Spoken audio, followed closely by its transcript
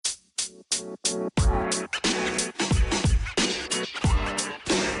To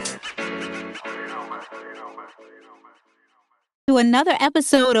another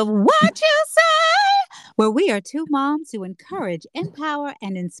episode of What You Say, where we are two moms who encourage, empower,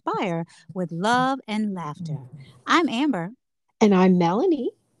 and inspire with love and laughter. I'm Amber. And I'm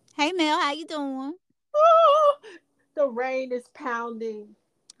Melanie. Hey Mel, how you doing? Oh, the rain is pounding.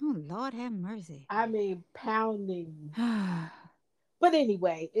 Oh Lord have mercy. I mean, pounding. Well, But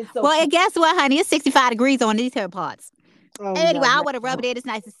anyway, it's okay. and guess what, honey? It's 65 degrees on these here parts. Oh, Anyway, no, I no. want to rub it in. It's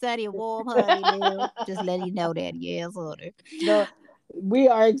nice and sunny and warm, honey, Mel. Just letting you know that. Yes, honey. the, we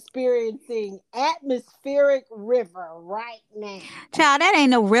are experiencing atmospheric river right now. Child, that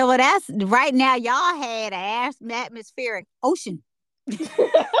ain't no river. That's right now. Y'all had an atmospheric ocean.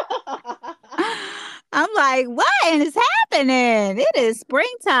 I'm like, what is happening? It is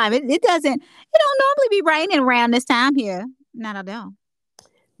springtime. It don't normally be raining around this time here. Not at all.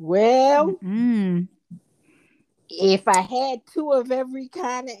 Well, Mm. if I had two of every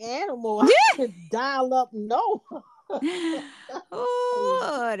kind of animal, I could dial up no.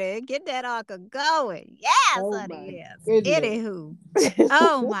 Oh, get that arca going. Yes, Oh my honey, yes. goodness. Anywho.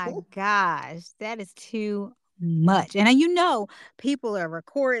 Oh my gosh. That is too much. And you know, people are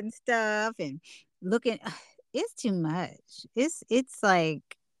recording stuff and looking. It's too much. It's like,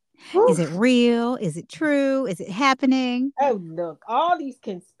 is it real? Is it true? Is it happening? Oh, look, all these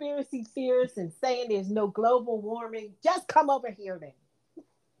conspiracy theorists and saying there's no global warming, just come over here then.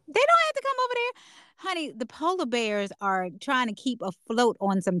 They don't have to come over there. Honey, the polar bears are trying to keep afloat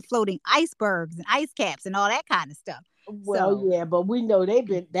on some floating icebergs and ice caps and all that kind of stuff. Well, So, yeah, but we know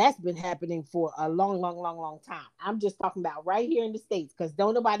that's been happening for a long, long, long, long time. I'm just talking about right here in the States because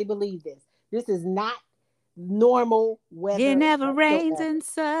don't nobody believe this. This is not normal it weather never rains whatsoever. in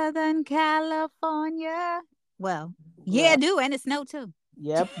Southern California. Well, yeah, Well, it do, and it snow too.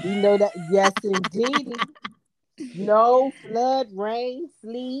 yep, we know that. Yes, indeed. Snow, flood, rain,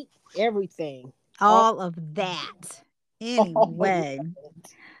 sleet, everything. All, All of that. all Anyway,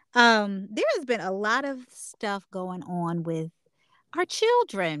 there has been a lot of stuff going on with our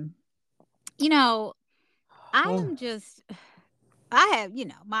children. You know, I of am just I have,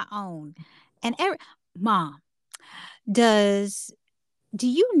 my own. And every mom, does do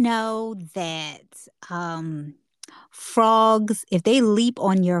you know that frogs, if they leap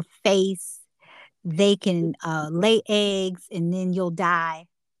on your face, they can lay eggs and then you'll die?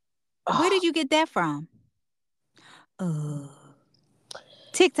 Where did you get that from? Uh,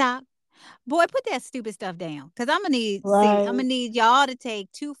 TikTok. Boy, put that stupid stuff down. Cause I'm right. gonna need y'all to take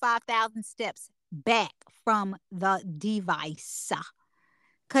 5,000 steps back from the device.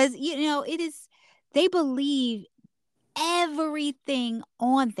 Cause it is they believe everything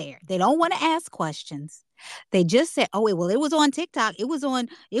on there. They don't want to ask questions. They just said, "Oh, well, it was on TikTok. It was on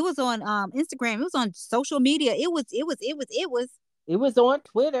Instagram. It was on social media. It was on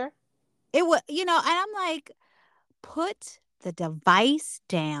Twitter. And I'm like, put the device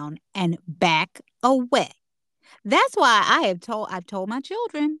down and back away. That's why I've told my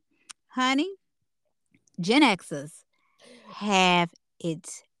children, honey, Gen Xers have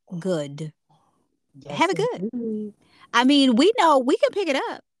it good. Have Yes, it good. indeed. I mean, we know we can pick it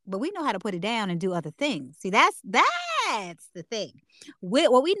up, but we know how to put it down and do other things. See, that's the thing.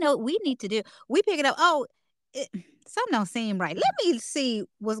 What we know we need to do, we pick it up. Oh, something don't seem right. Let me see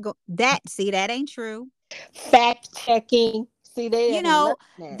what's going. That ain't true. Fact checking. See, they You didn't learn know,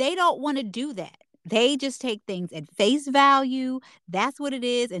 that. they don't want to do that. They just take things at face value. That's what it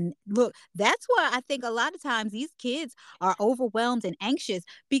is. And look, that's why I think a lot of times these kids are overwhelmed and anxious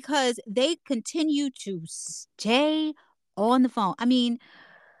because they continue to stay on the phone. I mean,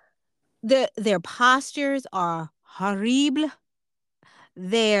 their postures are horrible.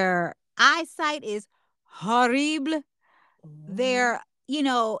 Their eyesight is horrible. Mhm.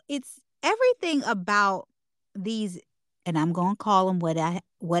 It's everything about these, and I'm gonna call them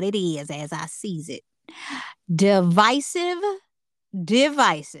what it is as I sees it. Divisive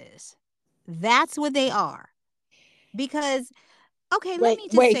devices. That's what they are. Because, okay, let Wait, me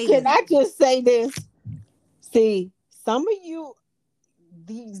just wait, say can this. I just say this? See, some of you,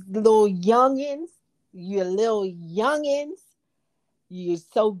 these little youngins, you little youngins, you're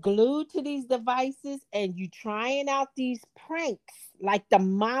so glued to these devices and you trying out these pranks, like the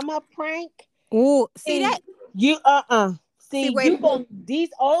mama prank. Oh, see See, that? you See, see, wait, you go these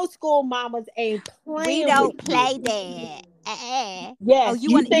old school mamas ain't we playing with don't you. play that. Oh, Yes, you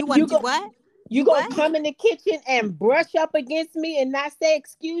you think want to do what? you Do gonna what? come in the kitchen and brush up against me and not say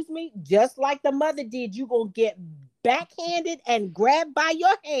excuse me, just like the mother did. You gonna get backhanded and grabbed by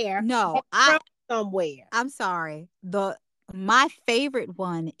your hair and No, thrown somewhere. I'm sorry. My favorite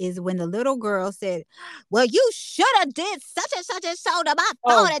one is when the little girl said, "Well, you should have did such and such and so to my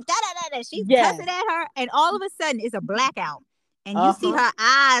phone." Oh, And da da da da. She's yes. cussing at her, and all of a sudden, it's a blackout, and you see Uh-huh. her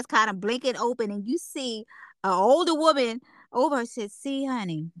eyes kind of blinking open, and you see an older woman over her said, "See,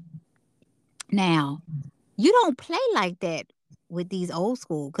 honey, now you don't play like that with these old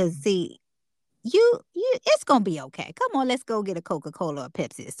school, because see." It's gonna be okay. Come on, let's go get a Coca-Cola or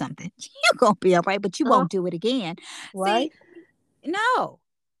Pepsi or something. You're gonna be all right, but you Uh, won't do it again. See, right. no.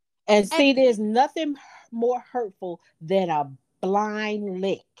 And And see, there's nothing more hurtful than a blind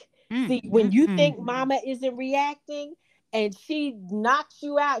lick. mm, See, when mm, you mm. think mama isn't reacting and she knocks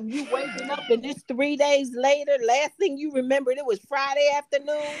you out and you waking up and it's 3 days later, last thing you remembered it was Friday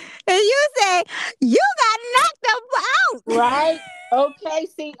afternoon. And you say, you got knocked out. Right? Okay.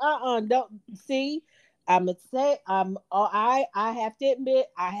 See, don't see. I'm gonna say I have to admit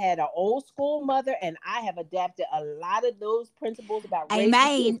I had an old school mother and I have adapted a lot of those principles about raising kids.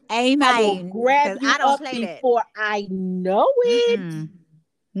 Amen. I will Amen. grab Because you I don't up play that. before I know it. Mm-mm.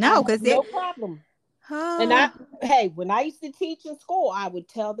 I No, have because it no problem. And oh, when I used to teach in school, I would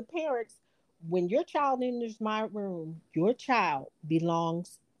tell the parents, when your child enters my room, your child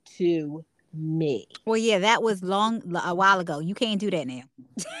belongs to me. well, yeah, that was a while ago. You can't do that now.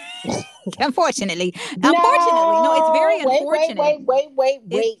 Unfortunately. Unfortunately. No, it's very No, unfortunate.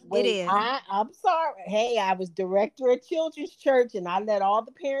 It wait. is. I'm sorry. Hey, I was director at Children's Church and I let all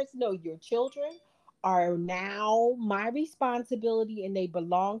the parents know your children are now my responsibility and they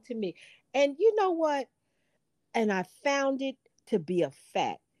belong to me. And you know what? And I found it to be a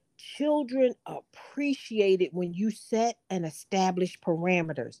fact. Children appreciate it when you set and establish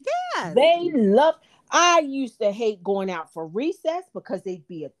parameters. Yes. They love. I used to hate going out for recess because they'd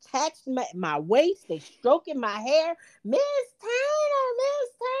be attached to my waist, they stroking my hair. Miss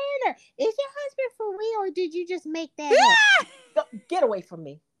Turner, is your husband for real or did you just make that up? Go, get away from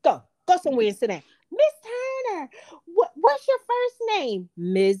me. Go somewhere and sit down. Miss Turner, what's your first name?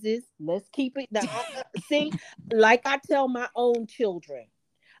 Mrs. Let's keep it. Now, see, like I tell my own children,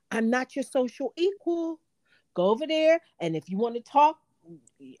 I'm not your social equal. Go over there, and if you want to talk,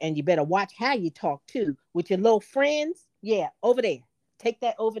 and you better watch how you talk too with your little friends. Yeah, over there. Take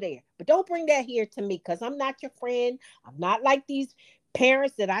that over there. But don't bring that here to me because I'm not your friend. I'm not like these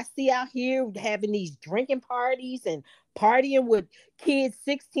parents that I see out here having these drinking parties and partying with kids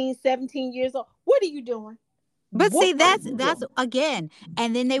 16, 17 years old. What are you doing? But What see, are that's you that's doing? again,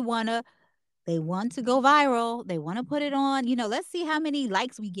 and then they want to go viral. They want to put it on. Let's see how many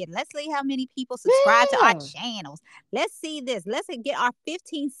likes we get. Let's see how many people subscribe to our Yeah. channels. Let's see this. Let's get our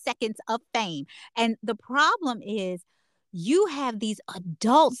 15 seconds of fame. And the problem is, you have these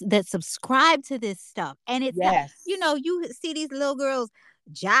adults that subscribe to this stuff. And it's not, Yes. you see these little girls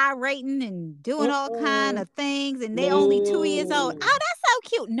gyrating and doing all kind Mm-mm. of things, and they only 2 years old. No. Oh, that's so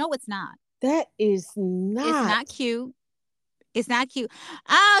cute. No, it's not. That is It's not. not cute. It's not cute.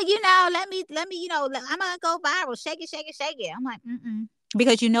 Oh, I'm gonna go viral. Shake it, shake it, shake it. I'm like, mm-mm.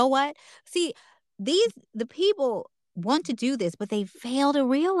 Because you know what? See, the people want to do this, but they fail to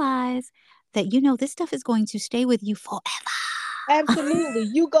realize that this stuff is going to stay with you forever. Absolutely.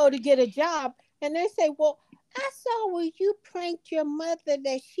 You go to get a job and they say, well, I saw where you pranked your mother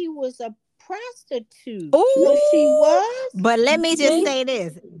that she was a prostitute. Well, she Ooh, was. but let me just See? say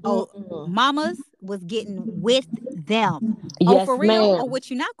this. Oh, Mm-mm. mamas was getting with them. Oh, for Yes, real? Oh, ma'am. what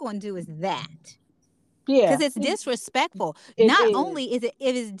you're not going to do is that. Yeah, Because it's disrespectful. it Not is. only it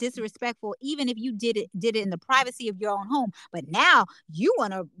is disrespectful, even if you did it in the privacy of your own home, but now you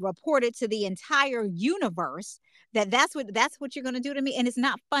want to report it to the entire universe that's what you're going to do to me, and it's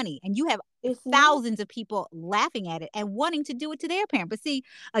not funny. And you have It's not. thousands of people laughing at it and wanting to do it to their parent. But see,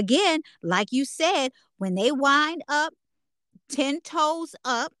 again, like you said, when they wind up 10 toes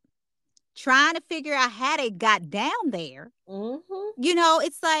up, trying to figure out how they got down there, Mm-hmm.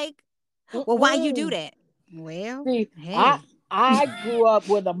 it's like, well, why you do Mm-mm. that? Well, See, hey. I grew up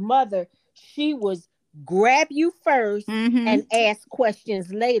with a mother. She was grab you first Mm-hmm. and ask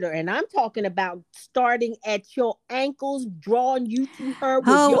questions later. And I'm talking about starting at your ankles, drawing you to her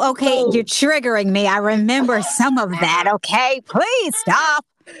with your Oh, okay. You're clothes. triggering me. I remember some of that. Okay. Please stop.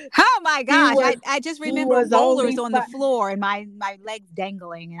 Oh my She gosh. was I just she remember was rollers only on the five. floor and my legs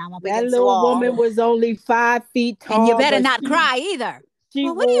dangling and I'm up That against the little wall. woman was only 5 feet And you tall, better but not cry either. she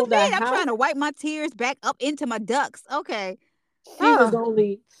Well, what do you ruled a mean? I'm house. trying to wipe my tears back up into my ducts. Okay. She was Oh.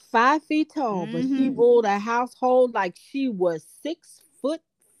 only 5 feet tall, but she Mm-hmm. ruled a household like she was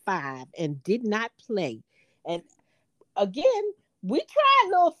 6'5" and did not play. And again, we tried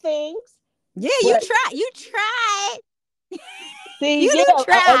little things, Yeah, you but try. You tried. See, You yeah, do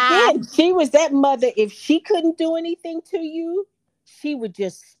try. again, she was that mother. If she couldn't do anything to you, she would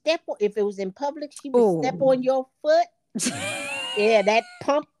just step on. If it was in public, she would step Oh. on your foot. Yeah, that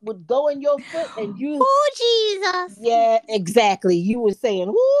pump would go in your foot, and you, Oh, Jesus. yeah, exactly. You were saying,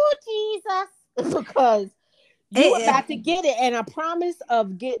 "Oh, Jesus," because you were Eh, about to get it, and a promise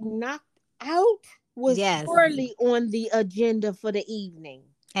of getting knocked out was yes. surely on the agenda for the evening.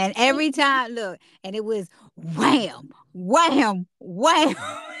 And every time, look, and it was wham, wham, wham.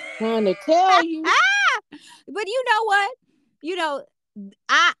 Trying to tell you, But you know what? You know,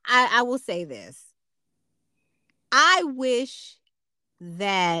 I will say this. I wish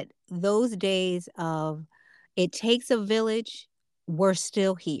that those days of it takes a village were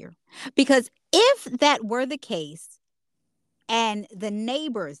still here. Because if that were the case, and the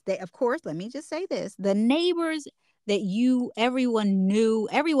neighbors, they, of course, let me just say this, the neighbors that everyone knew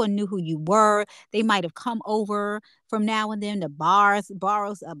who you were. They might have come over from now and then to borrow,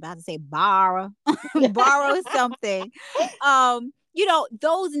 about to say borrow, borrow something.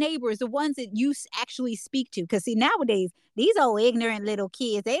 Those neighbors, the ones that you actually speak to. Because see, nowadays, these old ignorant little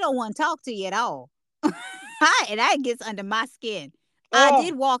kids, they don't want to talk to you at all. And that gets under my skin. I oh,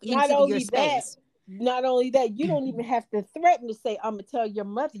 did walk not into your only that, space. not only that, you don't even have to threaten to say, "I'm gonna tell your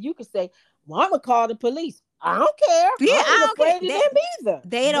mother." You can say, "Well, I'm gonna call the police." I don't care. Yeah, I ain't I don't care. afraid of them either.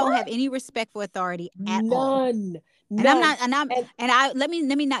 They don't have What? any respect for authority at all. None, And I'm none. not and I'm And and I let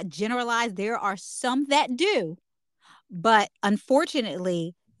me not generalize. There are some that do, but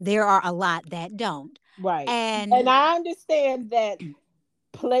unfortunately, there are a lot that don't. right, And and I understand that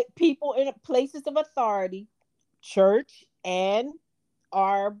people in places of authority, church, and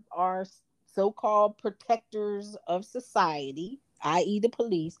our so-called protectors of society, i.e. the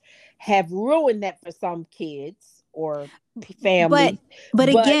police, have ruined that for some kids or but families, but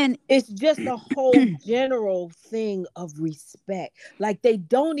but again, it's just a whole general thing of respect. Like they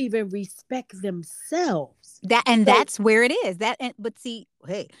don't even respect themselves. So that's where it is. But see,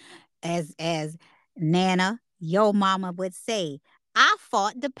 hey, as Nana, your mama would say, I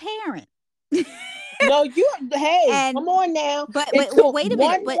fought the parent. no, you, hey, And come on now. but It took wait a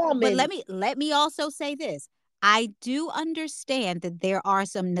minute. one But woman. let me also say this. I do understand that there are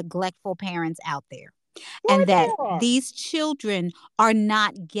some neglectful parents out there, Sure and that there are. these children are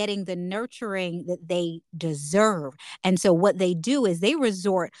not getting the nurturing that they deserve. And so what they do is they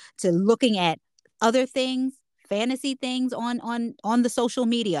resort to looking at other things, fantasy things on the social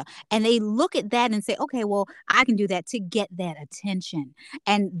media, and they look at that and say, okay, well, I can do that to get that attention.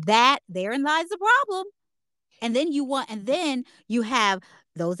 And that therein lies the problem. And then you have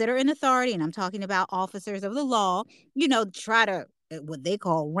those that are in authority, and I'm talking about officers of the law, try to what they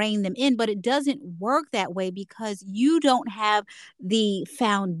call rein them in, but it doesn't work that way because you don't have the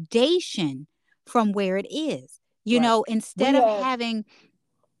foundation from where it is. Right. Instead We of have having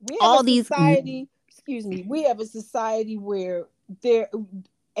we have a all these society, excuse me, we have a society where there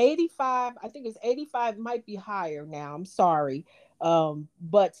 85, I think it's 85, might be higher now. I'm sorry.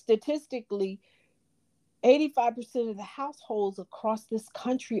 But statistically, 85% of the households across this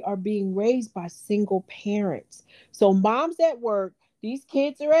country are being raised by single parents. So mom's at work, these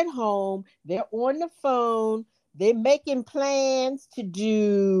kids are at home, they're on the phone, they're making plans to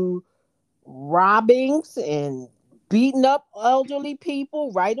do robbings and beating up elderly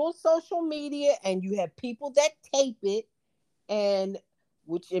people right on social media, and you have people that tape it, and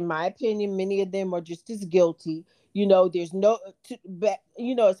which in my opinion many of them are just as guilty. There's no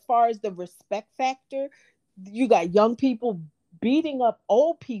as far as the respect factor, you got young people beating up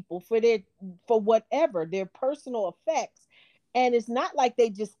old people for whatever their personal effects, and it's not like they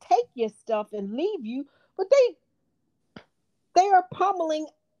just take your stuff and leave you, but they are pummeling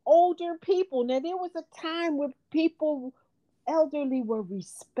older people. Now, there was a time where people, elderly, were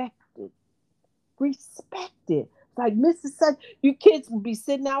respected. Respected. Like Mrs. Such, you kids would be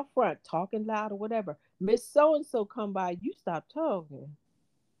sitting out front talking loud or whatever. Miss So and so come by, you stop talking.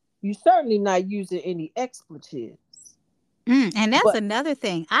 You certainly not using any expletives. and that's But another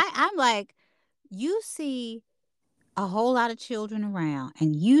thing. I'm like, you see a whole lot of children around,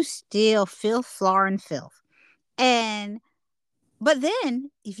 and you still filth, floor, and filth. And But then,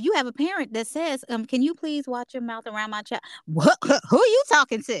 if you have a parent that says, can you please watch your mouth around my child? What, who are you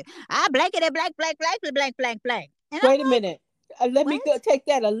talking to? I blankety blank, blank, blank, blank, blank, blank. And wait a I'm like, minute. Let me go what? take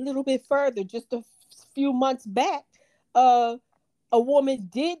that a little bit further. Just a few months back, uh, a woman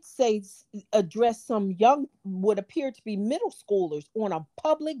did say address some young, what appeared to be middle schoolers on a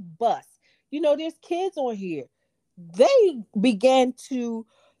public bus. There's kids on here. They began to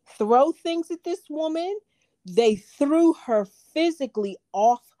throw things at this woman. They threw her physically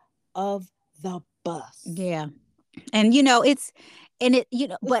off of the bus. Yeah. And it's and it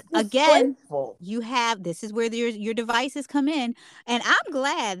It's but again, disgraceful. you have this is where your devices come in. And I'm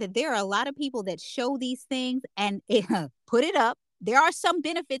glad that there are a lot of people that show these things and put it up. There are some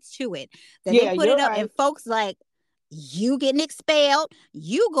benefits to it that they Yeah, put it you're up, and right. folks like you getting expelled,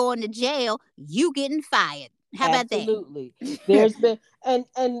 you going to jail, you getting fired. How about that? Absolutely. There's been,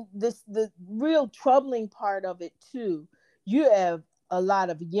 and this the real troubling part of it too. You have a lot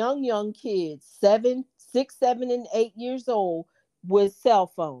of young kids, 6, 7, and 8 years old, with cell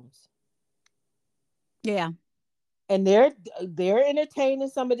phones, Yeah. and they're entertaining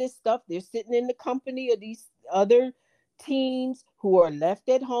some of this stuff. They're sitting in the company of these other teens who are left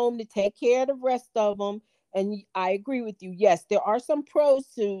at home to take care of the rest of them. And I agree with you. Yes, there are some pros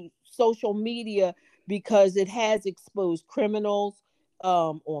to social media because it has exposed criminals,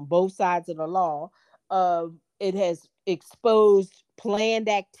 on both sides of the law. It has exposed planned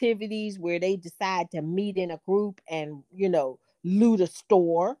activities where they decide to meet in a group and loot a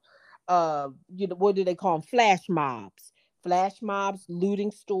store. What do they call them? Flash mobs. Flash mobs looting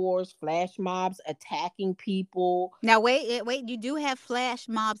stores, flash mobs attacking people. Now wait, you do have flash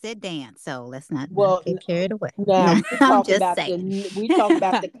mobs that dance, so let's not Well, get carried away. now we're I'm talking just about saying.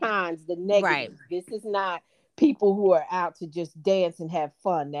 the cons, the Right. negatives. This is not people who are out to just dance and have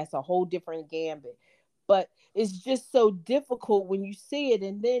fun. That's a whole different gambit. But it's just so difficult when you see it.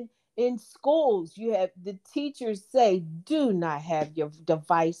 And then in schools, you have the teachers say, do not have your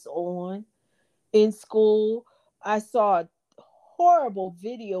device on in school. I saw a horrible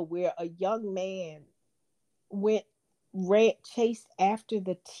video where a young man went ran chased after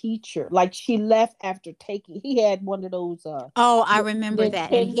the teacher. Like she left after taking. He had one of those Oh, I remember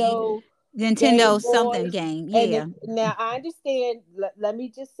that. And Nintendo Game Nintendo something Boys. game. And Yeah. now I understand. Let me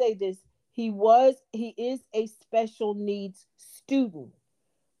just say this: he is a special needs student.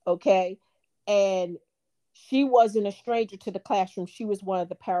 Okay, and she wasn't a stranger to the classroom. She was one of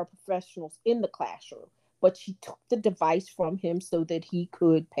the paraprofessionals in the classroom, but she took the device from him so that he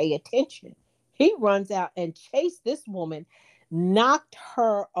could pay attention. He runs out and chased this woman, knocked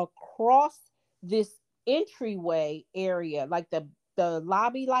her across this entryway area, like the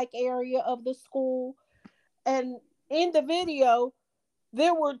lobby like area of the school. And in the video,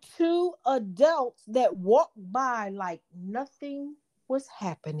 there were two adults that walked by like nothing was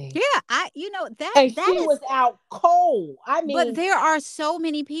happening. Yeah, that And that she is was out cold. I but mean, there are so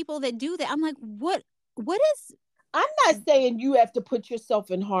many people that do that. I'm like, what is I'm not saying you have to put yourself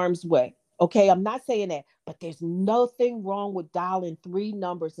in harm's way. Okay, I'm not saying that, but there's nothing wrong with dialing three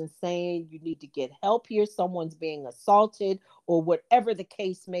numbers and saying you need to get help here. Someone's being assaulted or whatever the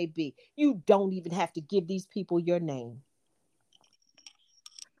case may be. You don't even have to give these people your name.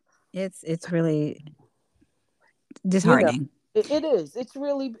 it's really You know, disheartening. it is.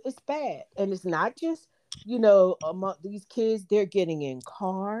 It's bad. And it's not just, among these kids, they're getting in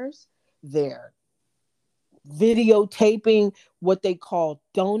cars, they're videotaping what they call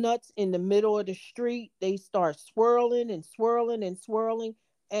donuts in the middle of the street. They start swirling and swirling and swirling,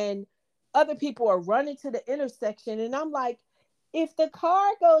 and other people are running to the intersection. And I'm like, if the car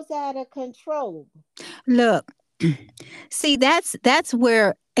goes out of control, Look, see, that's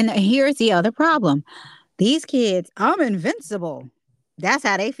where, and here's the other problem. These kids, I'm invincible. That's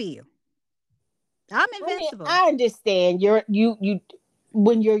how they feel. I'm I mean, invincible. I understand you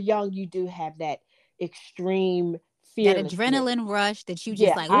when you're young, you do have that extreme That fearlessness. adrenaline rush that you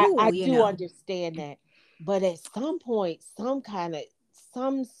just Yeah, like, I ooh, do understand that. But at some point,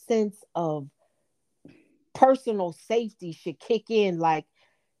 some sense of personal safety should kick in. Like,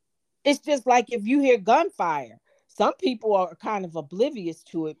 it's just like if you hear gunfire, some people are kind of oblivious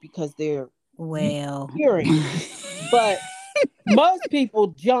to it because they're used Well, to hearing it. But most people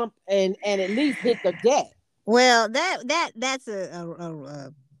jump and at least hit the deck. well, that's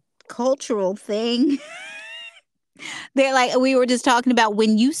a cultural thing. They're like we were just talking about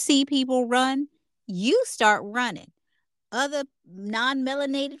when you see people run, you start running. Other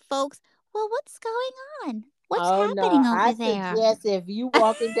non-melanated folks, well, what's going on? What's Oh no, happening I over there? suggest if you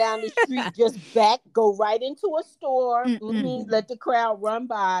walking down the street, just back, go right into a store. Mm-mm. Let the crowd run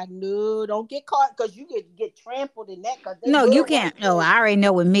by. No, don't get caught because you get trampled in that because they No, you will run can't. Oh, through I already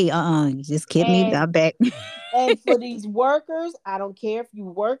know with me. You just keep me. you. I bet. And for these workers, I don't care if you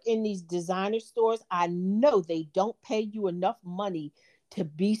work in these designer stores, I know they don't pay you enough money to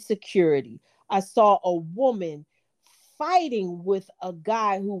be security. I saw a woman fighting with a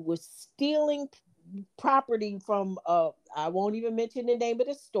guy who was stealing property from I won't even mention the name of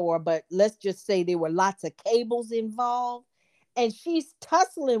the store, but let's just say there were lots of cables involved, and she's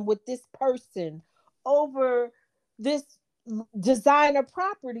tussling with this person over this designer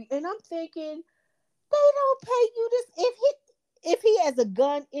property, and I'm thinking, They don't pay you this. If he has a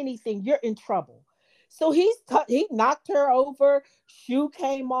gun, anything, you're in trouble. So he knocked her over. Shoe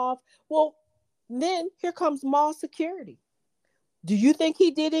came off. Well, then here comes mall security. Do you think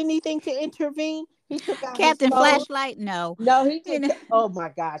he did anything to intervene? He took out his Captain phone. Flashlight, no. No, he You did. know. Oh my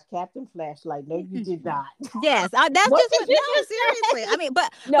gosh, Captain Flashlight. No, you did not. Yes, that's What just did what. No, you just seriously. I say? mean,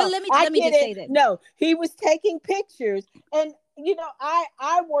 but No, I let me get just it. say that. No, he was taking pictures, and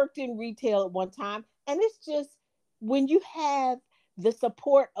I worked in retail at one time, and it's just when you have the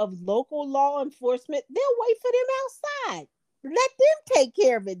support of local law enforcement, they'll wait for them outside. Let them take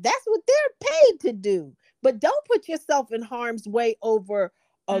care of it. That's what they're paid to do. But don't put yourself in harm's way over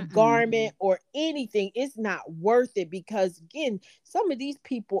a Mm-mm. garment or anything. It's not worth it because again, some of these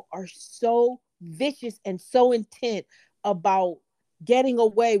people are so vicious and so intent about getting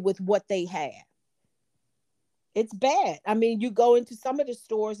away with what they have. It's bad. I mean, you go into some of the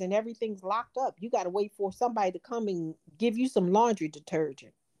stores and everything's locked up. You got to wait for somebody to come and give you some laundry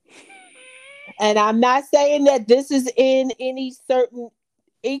detergent. And I'm not saying that this is in any certain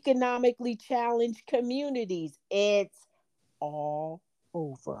economically challenged communities. It's all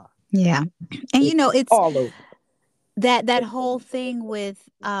over. Yeah, and It's it's all over. that whole thing with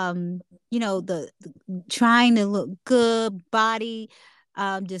the trying to look good, body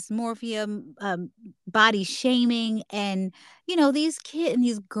dysmorphia, body shaming, and these kids and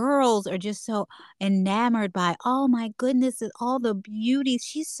these girls are just so enamored by, oh my goodness, all the beauty,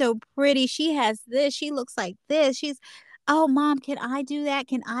 she's so pretty, she has this, she looks like this, she's, oh mom, can I do that,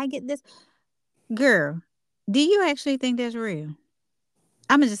 can I get this? Girl, do you actually think that's real?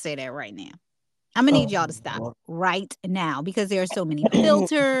 I'm gonna just say that right now. I'm gonna need y'all to stop Oh, right now because there are so many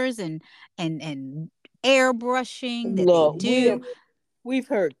filters and airbrushing that they look, do. we've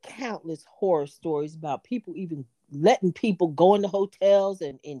heard countless horror stories about people even letting people go into hotels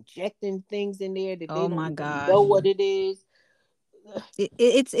and injecting things in there that they Oh don't my even know gosh. what it is.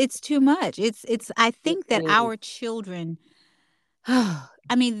 It's too much. It's I It think that is. our children I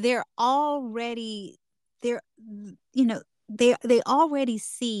mean they're they already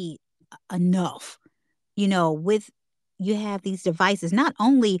see enough, with you have these devices. We're not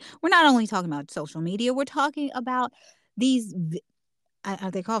only talking about social media, we're talking about these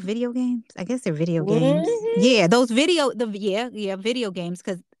are they called video games? I guess they're video games. Mhm. Yeah, those yeah, video games.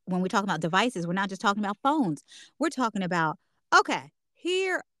 Because when we talk about devices, we're not just talking about phones. We're talking about, okay,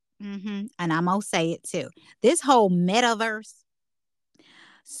 here, and I'm gonna say it too. This whole metaverse.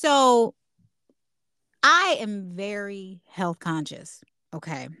 So I am very health conscious.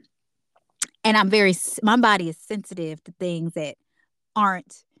 Okay, and my body is sensitive to things that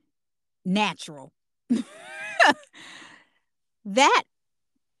aren't natural. That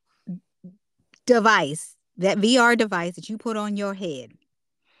that VR device that you put on your head,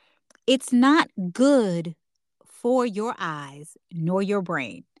 it's not good for your eyes nor your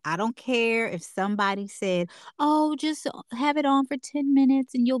brain. I don't care if somebody said, oh, just have it on for 10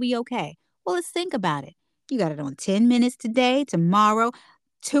 minutes and you'll be okay. Well, let's think about it. You got it on 10 minutes today, tomorrow,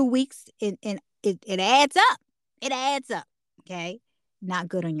 2 weeks, and it adds up. It adds up. Okay. Not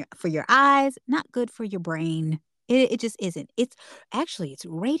good for your eyes, not good for your brain. It just isn't. It's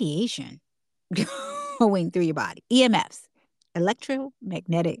radiation going through your body. EMFs,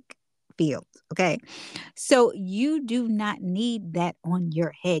 electromagnetic fields. Okay. So you do not need that on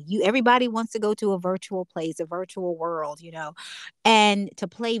your head. Everybody wants to go to a virtual place, a virtual world, and to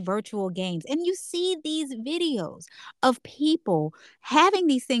play virtual games. And you see these videos of people having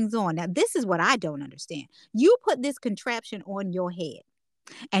these things on. Now, this is what I don't understand. You put this contraption on your head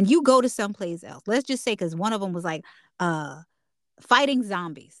and you go to someplace else. Let's just say, because one of them was like fighting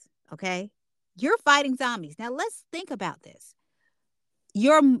zombies. Okay. You're fighting zombies. Now let's think about this.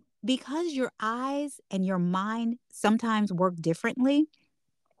 Your Because your eyes and your mind sometimes work differently,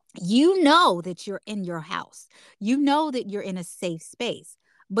 that you're in your house. You know that you're in a safe space,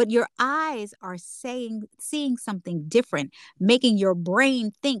 but your eyes are seeing something different, making your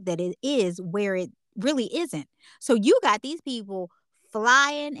brain think that it is where it really isn't. So you got these people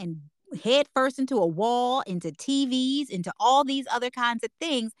flying and head first into a wall, into TVs, into all these other kinds of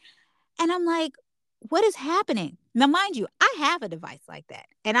things, and I'm like, what is happening? Now, mind you, I have a device like that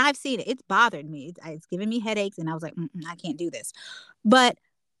and I've seen it. It's bothered me. It's giving me headaches. And I was like, I can't do this. But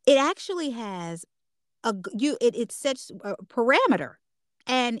it actually has it sets a parameter.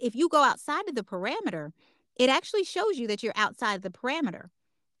 And if you go outside of the parameter, it actually shows you that you're outside the parameter.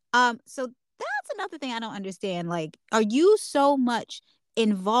 So that's another thing I don't understand. Like, are you so much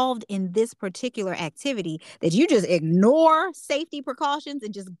involved in this particular activity that you just ignore safety precautions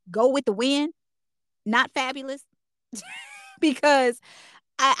and just go with the wind? Not fabulous. Because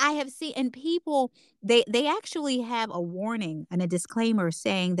I have seen, and people, they actually have a warning and a disclaimer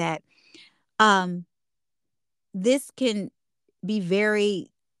saying that um this can be very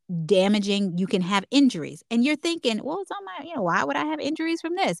damaging. You can have injuries. And you're thinking, well, it's on my, why would I have injuries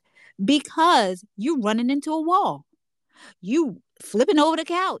from this? Because you running into a wall. You flipping over the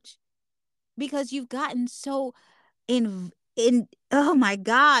couch because you've gotten so in oh my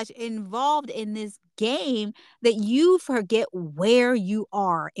gosh, involved in this game that you forget where you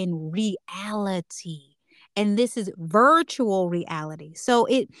are in reality. And this is virtual reality. So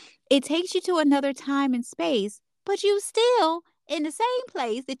it takes you to another time and space, but you still in the same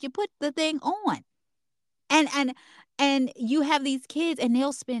place that you put the thing on. And you have these kids and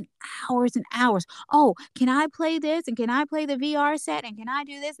they'll spend hours and hours. Oh, can I play this? And can I play the VR set? And can I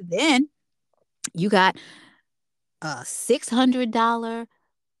do this? Then you got a $600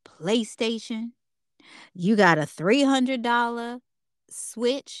 PlayStation. You got a $300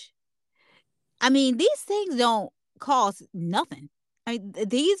 Switch. I mean, these things don't cost nothing. I mean,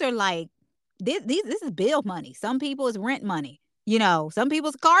 these are like this is bill money. Some people it's rent money. Some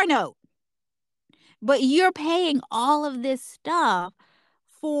people's car note. But you're paying all of this stuff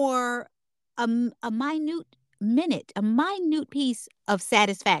for a a minute piece of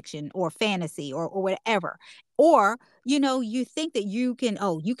satisfaction or fantasy or whatever. Or, you think that you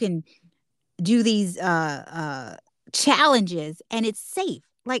can do these challenges and it's safe.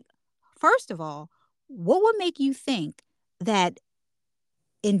 Like, first of all, what would make you think that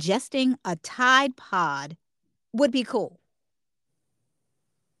ingesting a Tide Pod would be cool?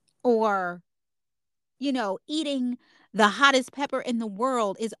 Or, eating the hottest pepper in the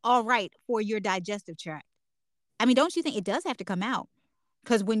world is all right for your digestive tract? I mean, don't you think it does have to come out?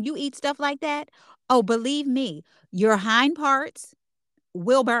 Because when you eat stuff like that, oh, believe me, your hind parts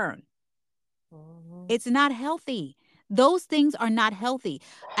will burn. Mhm. It's not healthy. Those things are not healthy.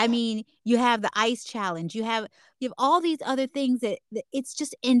 I mean, you have the ice challenge. You have all these other things that it's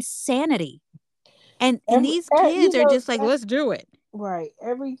just insanity. And Every, these kids are just like, that's let's do it. right.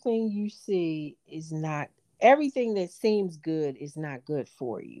 Everything you see is not, everything that seems good is not good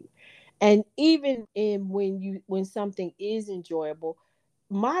for you. And even in when something is enjoyable,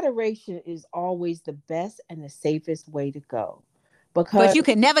 moderation is always the best and the safest way to go. But Because you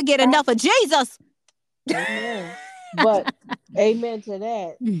can never get enough of Jesus. amen. But amen to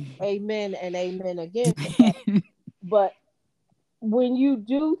that. Amen and amen again to that. But when you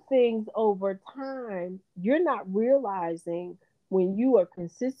do things over time, you're not realizing when you are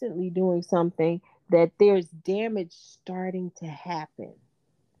consistently doing something that there's damage starting to happen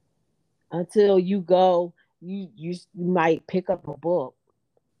until you go, you might pick up a book.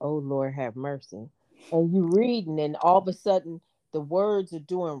 Oh Lord have mercy. And you reading and all of a sudden the words are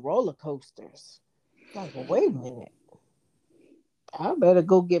doing roller coasters. Like, well, wait a minute. I better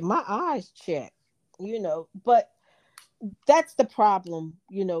go get my eyes checked. But that's the problem.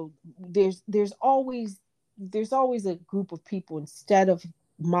 There's always a group of people. Instead of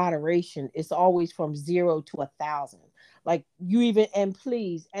moderation, it's always from 0 to 1,000. Like, you even, and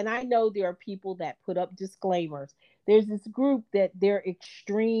please, and I know there are people that put up disclaimers. There's this group that they're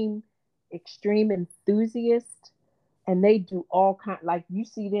extreme enthusiasts, and they do all kind, like, you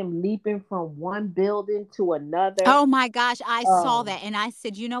see them leaping from one building to another. Oh my gosh, I saw um that and I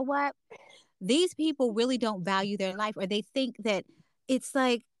said, you know what? These people really don't value their life, or they think that it's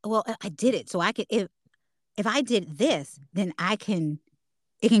like, well, I did it. So I could, if I did this, then it can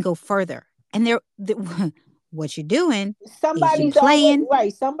go further. And what you're doing is you somebody's always playing.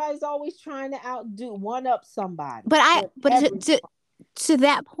 right. Somebody's always trying to outdo, one up somebody in But every. to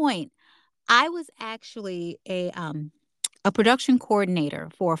that point, I was actually a production coordinator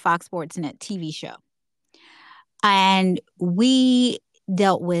for a Fox Sports Net TV show. And we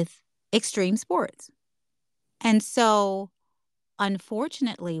dealt with extreme sports. And so,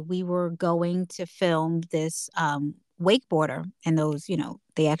 unfortunately, we were going to film this wakeboarder, and those,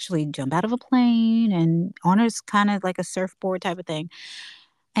 they actually jump out of a plane and on a kind of like a surfboard type of thing.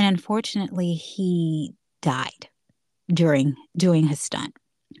 And unfortunately, he died during doing his stunt.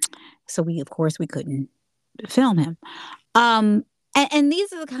 So we, of course, we couldn't film him. And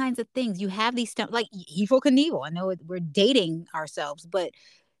these are the kinds of things you have these stuff like Evil Knievel. I know we're dating ourselves, but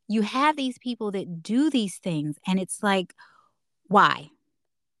you have these people that do these things, and it's like, why?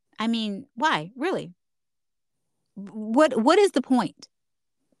 I mean, why? Really? What is the point?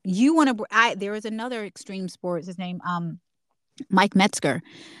 You want to? There is another extreme sports. His name, Mike Metzger.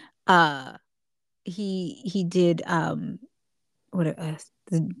 Uh, he did what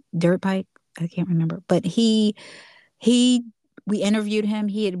the dirt bike. I can't remember, but he We interviewed him.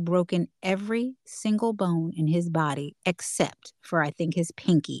 He had broken every single bone in his body except for, I think, his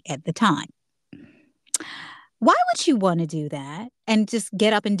pinky at the time. Why would you want to do that and just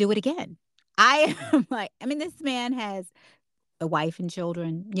get up and do it again? I am like, I mean, this man has a wife and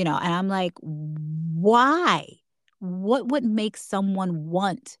children, and I'm like, why? What would make someone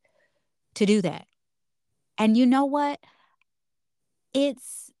want to do that? And you know what?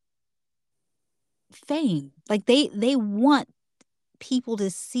 It's fame. Like they want people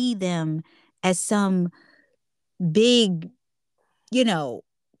to see them as some big, you know,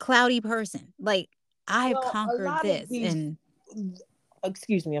 cloudy person. Like, I've Well, a conquered lot of this. these, And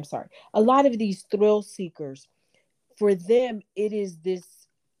excuse me, I'm sorry. A lot of these thrill seekers, for them, it is this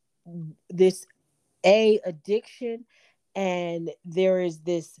a addiction, and there is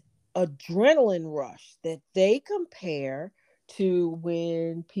this adrenaline rush that they compare to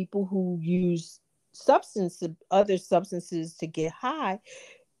when people who use other substances to get high.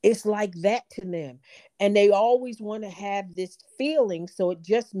 It's like that to them, and they always want to have this feeling, so it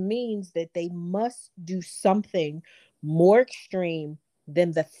just means that they must do something more extreme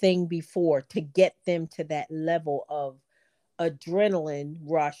than the thing before to get them to that level of adrenaline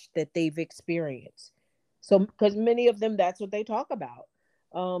rush that they've experienced. So, because many of them, that's what they talk about.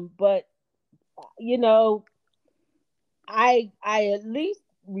 But you know, I at least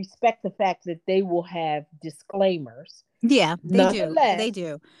respect the fact that they will have disclaimers. yeah, they do. Nonetheless, They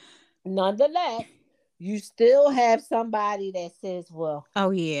do. nonetheless, you still have somebody that says, "Well,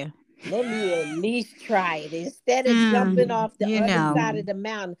 Oh, yeah. let me at least try it. Instead of jumping off the You other know. side of the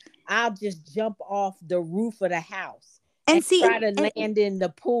mountain, I'll just jump off the roof of the house and And see, try to land in the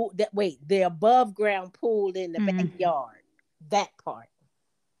pool. The above ground pool in the mm, backyard. That part.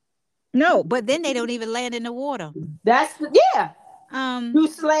 no, but then they don't even land in the water. Yeah. Um, You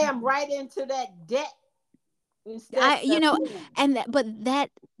slam right into that deck instead I, of the pool. and but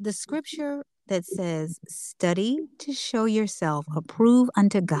the scripture that says, "Study to show yourself approved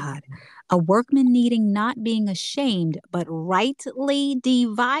unto God, a workman needing not being ashamed, but rightly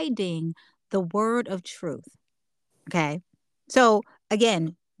dividing the word of truth." Okay, so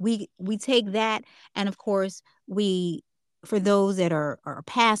again, we take that, and of course, we for those that are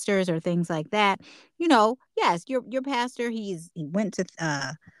pastors or things like that, yes, your pastor, he went to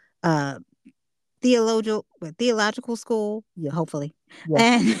uh theological school, yeah, hopefully, Yes.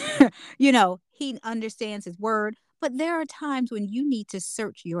 and he understands his word. But there are times when you need to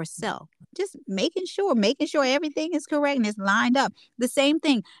search yourself, just making sure everything is correct and is lined up. The same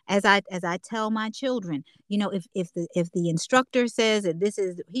thing as I tell my children, if the instructor says that this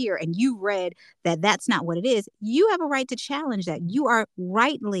is here and you read that that's not what it is, you have a right to challenge that. You are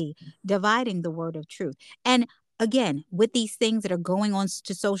rightly dividing the word of truth. And again, with these things that are going on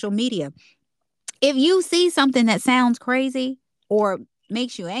to social media, if you see something that sounds crazy or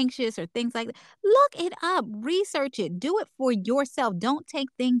makes you anxious or things like that, look it up, research it, do it for yourself. Don't take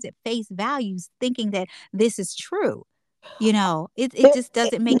things at face values thinking that this is true. It just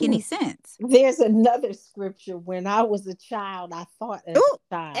doesn't make any sense. There's another scripture. When I was a child, I thought as Oh,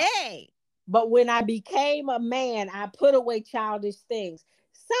 a child. hey. But when I became a man, I put away childish things.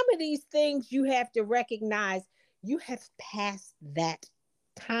 Some of these things you have to recognize you have passed that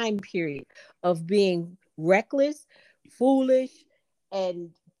time period of being reckless, foolish, and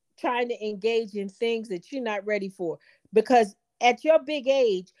trying to engage in things that you're not ready for. Because at your big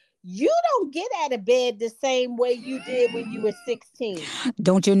age, you don't get out of bed the same way you did when you were 16.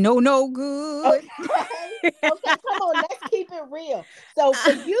 Don't you know no good? Okay. Okay, come on, let's keep it real. So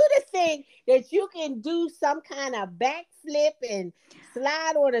for you to think that you can do some kind of backflip and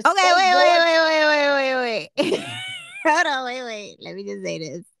slide on a Okay, wait, wait, skateboard. wait, wait, wait, wait, wait. Hold on, wait. Let me just say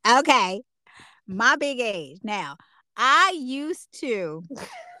this. Okay. My big age. Now, I used to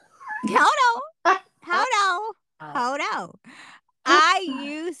hold on, hold on. I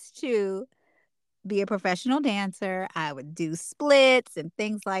used to be a professional dancer. I would do splits and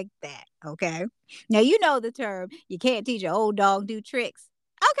things like that. Okay. Now you know the term. You can't teach an old dog do tricks.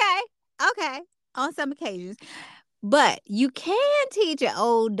 Okay. On some occasions. But you can teach an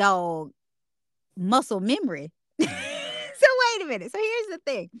old dog muscle memory. So wait a minute. So here's the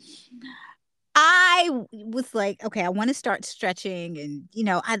thing. Was like, okay, I want to start stretching, and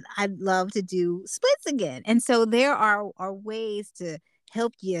I'd love to do splits again. And so there are ways to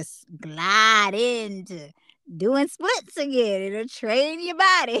help you glide into doing splits again. It'll train your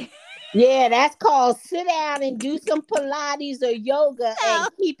body. Yeah, that's called sit down and do some Pilates or yoga and so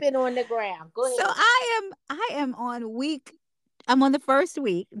keep it on the ground. Go so ahead. I am on week. I'm on the first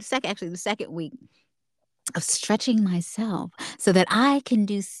week, the second week of stretching myself so that I can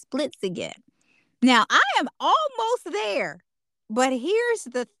do splits again. Now I am almost there. But here's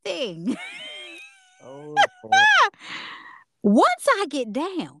the thing. Oh Lord. Once I get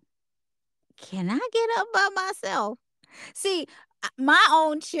down, can I get up by myself? See, my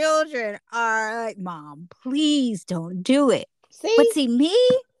own children are like, Mom, please don't do it. But See?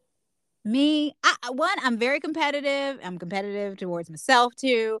 see, one, I'm very competitive. I'm competitive towards myself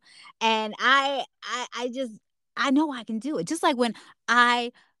too. And I just, I know I can do it. Just like when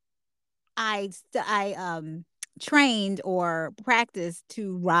I, I trained or practiced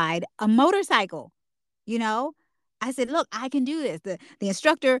to ride a motorcycle. You know, I said, "Look, I can do this." The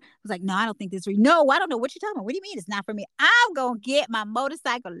instructor was like, "No, I don't think this. No, I don't know what you're talking about. What do you mean it's not for me? I'm gonna get my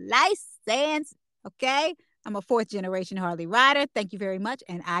motorcycle license. Okay, I'm a fourth generation Harley rider. Thank you very much,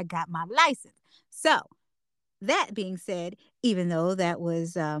 and I got my license. So that being said, even though that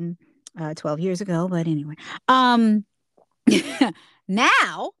was 12 years ago, but anyway, um,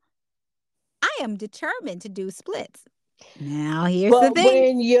 now I am determined to do splits. Now here's the But thing.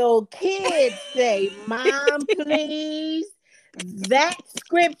 when your kids say, Mom, please, that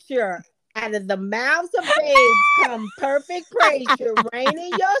scripture out of the mouths of babes come perfect praise should reign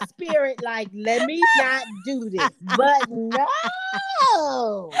in your spirit, like, let me not do this. But no.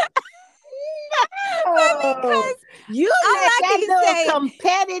 No. Because You all let I that can little say,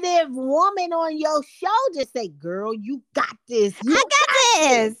 competitive woman on your shoulder say, girl, you got this. You I got got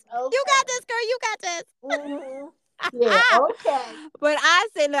this. this. You Okay. got this, girl. You got this. Hmm. Yeah, okay. But I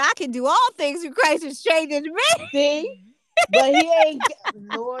said, look, I can do all things through Christ who strengthens me. See? But he ain't,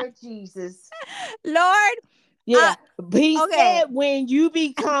 Lord Jesus. Lord, Yeah. He okay. said when you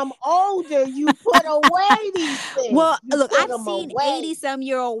become older, you put away these things. Well, You look, put I've them seen away.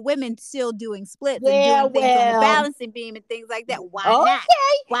 80-some-year-old women still doing splits and Yeah, doing things on the well, balancing beam and things like that. Why not?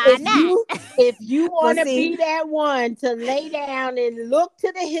 okay. Why If you not? if you But want to see, be that one to lay down and look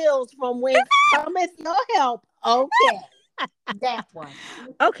to the hills from whence cometh your help, okay. That one.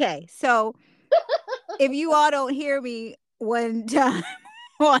 okay. So if you all don't hear me one time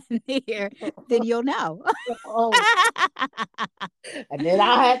on here, then you'll know. Oh, and then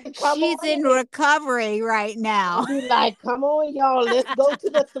I had to come She's on in in. recovery right I'll now. be like, come on, y'all, let's go to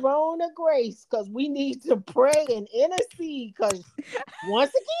the throne of grace because we need to pray and intercede. Because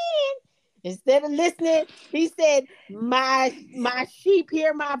once again, instead of listening, he said, my sheep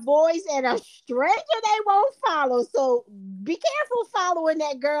hear my voice, and a stranger they won't follow. So be careful following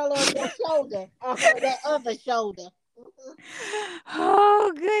that girl on your shoulder, that other shoulder.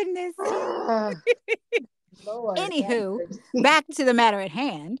 Oh, goodness. Lord have Anywho, mercy. back to the matter at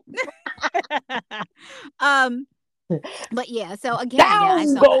hand. um, but yeah, so again, yeah, Down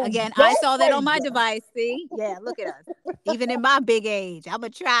goes I your saw that on my razor. device. See, yeah, look at us. Even in my big age, I'm gonna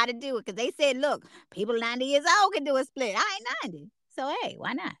try to do it because they said, look, people 90 years old can do a split. I ain't 90, so hey,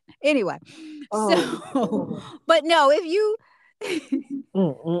 why not? Anyway, Oh, so, Lord. but no, if you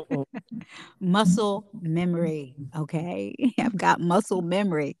Mm-mm-mm. muscle memory, okay, I've got muscle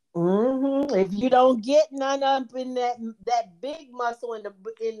memory. If you don't get none up in that big muscle in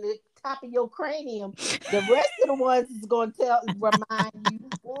the top of your cranium, the rest of the ones is going to remind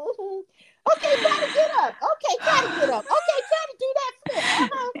you. Okay, try to get up. Okay, try to get up. Okay, try to do that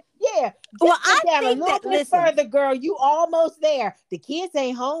flip. Yeah, Well, just I get down a think little that bit listen. further, girl. You almost there. The kids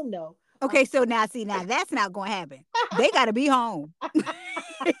ain't home though. Okay, so now see, now that's not gonna happen. They got to be home.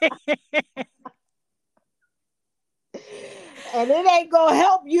 And it ain't gonna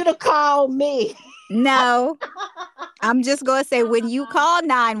help you to call me. No, I'm just gonna say when you call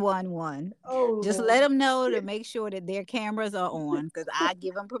 911, Oh just Lord. let them know to make sure that their cameras are on because I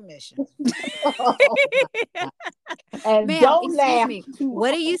give them permission. Oh my God. And Ma'am, don't excuse laugh me. too What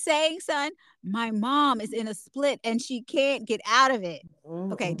are hard. you saying, son? My mom is in a split and she can't get out of it.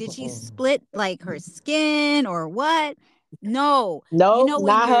 Okay, did she Mm-mm-mm. split like her skin or what? No. You Nope, know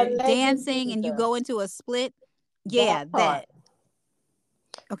when not her you're leggings dancing and you either. go into a split? That Yeah, part. that.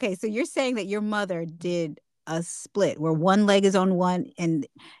 Okay, so you're saying that your mother did a split where one leg is on one and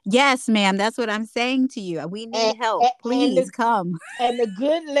yes, ma'am, that's what I'm saying to you. We And, need help. and, and Please the come. and the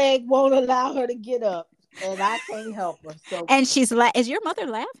good leg won't allow her to get up. And I can't help her. So And she's is your mother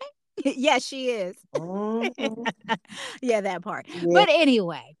laughing? Yes, she is. mhm. Yeah, that part. Yeah. But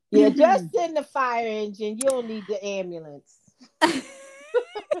anyway. Yeah, just send the fire engine. You don't need the ambulance.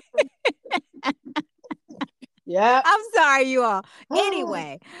 Yep. I'm sorry, you all.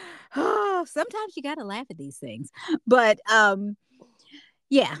 Anyway, sometimes you gotta laugh at these things. But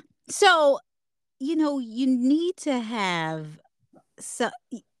yeah. So, you need to have so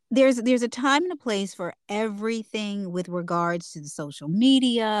there's a time and a place for everything with regards to the social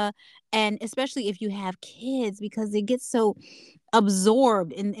media, and especially if you have kids, because they get so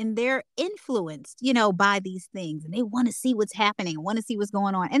absorbed and they're influenced, by these things, and they want to see what's happening, want to see what's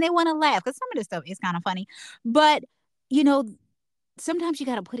going on, and they want to laugh because some of this stuff is kind of funny. But you know sometimes you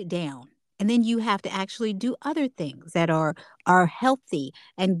got to put it down, and then you have to actually do other things that are healthy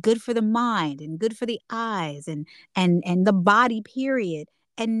and good for the mind and good for the eyes and the body, period,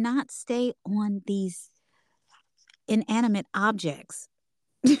 and not stay on these inanimate objects.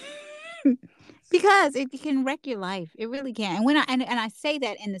 Because it can wreck your life. It really can. And I say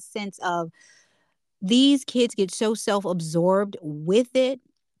that in the sense of these kids get so self-absorbed with it.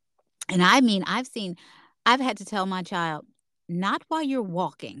 And I mean, I've had to tell my child, not while you're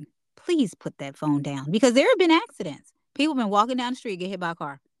walking. Please put that phone down, because there have been accidents. People have been walking down the street, get hit by a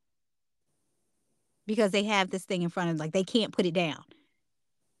car because they have this thing in front of them, like they can't put it down.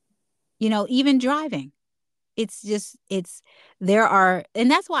 Even driving. It's just there are,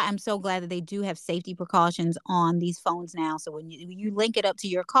 and that's why I'm so glad that they do have safety precautions on these phones now. So when you link it up to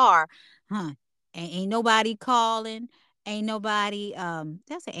your car, huh? Ain't nobody calling, ain't nobody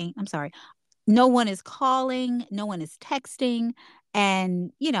that's a ain't I'm sorry. No one is calling, no one is texting,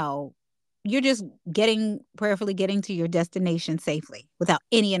 and you're just prayerfully getting to your destination safely without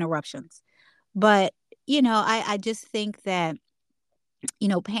any interruptions. But I just think that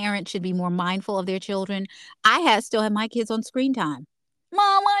parents should be more mindful of their children. Still have my kids on screen time.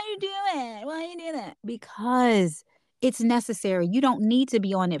 Mom, why are you doing it? Why are you doing that? Because it's necessary. You don't need to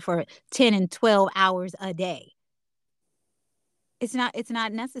be on it for 10 and 12 hours a day. It's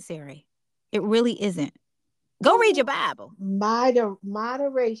not necessary. It really isn't. Go read your Well, Bible.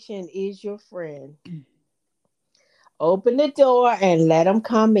 moderation is your friend. Open the door and let them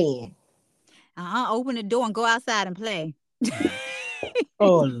come in. Open the door and go outside and play.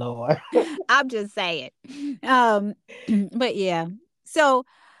 Oh Lord. I'm just saying. Um, but yeah. So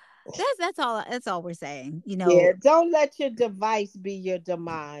that's all we're saying. Yeah, don't let your device be your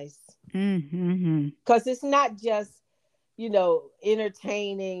demise. Mm-hmm. Because it's not just,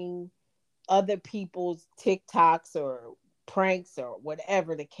 entertaining other people's TikToks or pranks or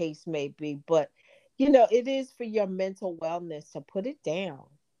whatever the case may be. But, it is for your mental wellness to put it down.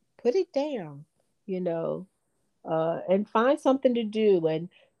 Put it down, you know, and find something to do, and,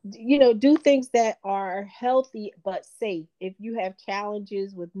 do things that are healthy but safe. If you have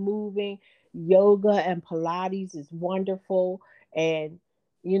challenges with moving, yoga and Pilates is wonderful. And,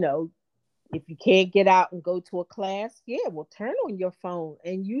 you know, if you can't get out and go to a class, yeah, well, turn on your phone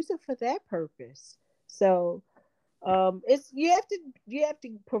and use it for that purpose. So it's you have to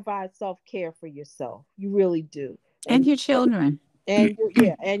provide self-care for yourself. You really do. And And your children. and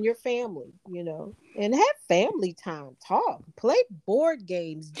your family, and have family time, talk, play board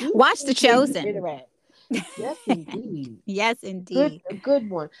games, do Watch The things where you Chosen. interact. Yes, indeed. Yes, indeed. A good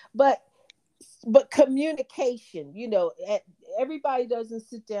one. But communication, everybody doesn't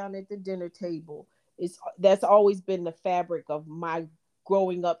sit down at the dinner table. That's always been the fabric of my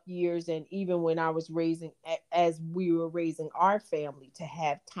growing up years, and even when I was raising, as we were raising our family, to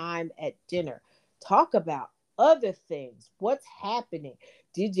have time at dinner, talk about other things, what's happening.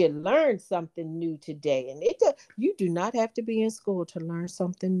 Did you learn something new today? And you do not have to be in school to learn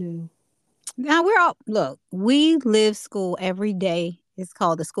something new. Now we live school every day. It's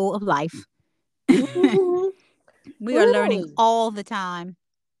called the school of life. Hmm. We are learning Really, all the time.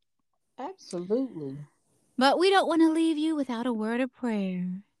 absolutely. But we don't want to leave you without a word of prayer.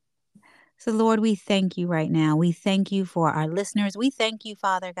 So, Lord, we thank you right now. We thank you for our listeners. We thank you,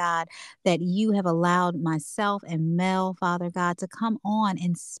 Father God, that you have allowed myself and Mel, Father God, to come on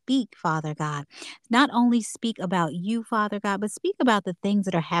and speak, Father God. Not only speak about you, Father God, but speak about the things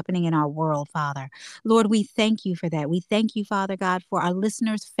that are happening in our world, Father. Lord, we thank you for that. We thank you, Father God, for our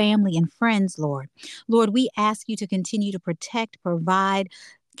listeners, family, and friends, Lord. Lord, we ask you to continue to protect, provide,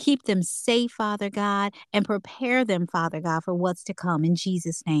 keep them safe, Father God, and prepare them, Father God, for what's to come in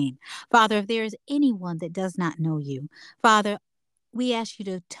Jesus' name. Father, if there is anyone that does not know you, Father, we ask you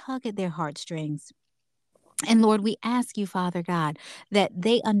to tug at their heartstrings. And Lord, we ask you, Father God, that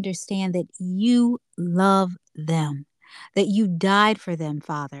they understand that you love them, that you died for them,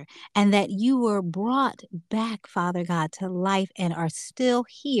 Father, and that you were brought back, Father God, to life and are still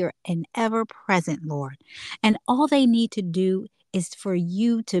here and ever present, Lord. And all they need to do is for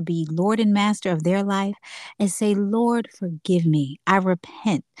you to be Lord and Master of their life and say, Lord, forgive me. I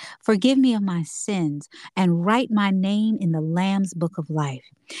repent. Forgive me of my sins and write my name in the Lamb's book of life.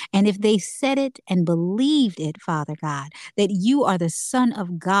 And if they said it and believed it, Father God, that you are the Son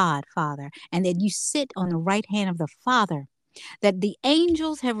of God, Father, and that you sit on the right hand of the Father, that the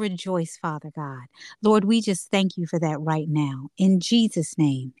angels have rejoiced, Father God. Lord, we just thank you for that right now. In Jesus'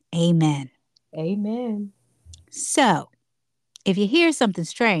 name, amen. Amen. So, if you hear something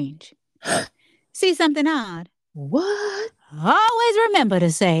strange, see something odd, What? always remember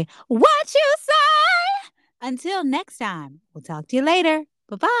to say, what you say? Until next time, we'll talk to you later.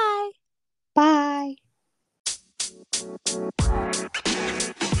 Bye-bye. Bye.